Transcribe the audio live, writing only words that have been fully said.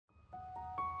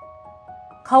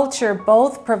culture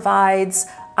both provides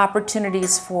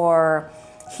opportunities for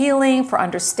healing, for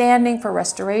understanding, for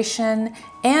restoration,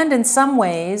 and in some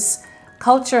ways,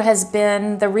 culture has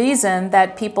been the reason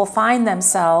that people find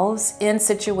themselves in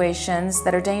situations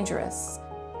that are dangerous.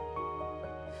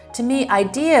 To me,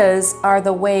 ideas are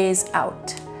the ways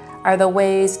out, are the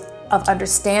ways of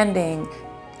understanding.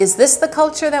 Is this the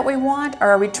culture that we want, or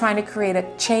are we trying to create a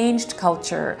changed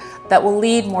culture that will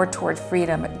lead more toward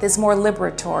freedom, is more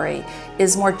liberatory,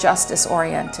 is more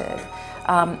justice-oriented?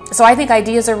 So I think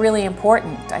ideas are really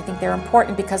important. I think they're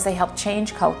important because they help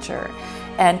change culture.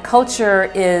 And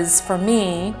culture is, for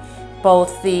me,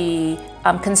 both the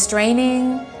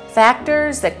constraining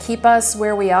factors that keep us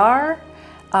where we are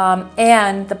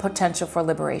and the potential for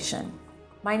liberation.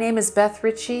 My name is Beth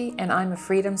Richie, and I'm a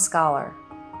Freedom Scholar.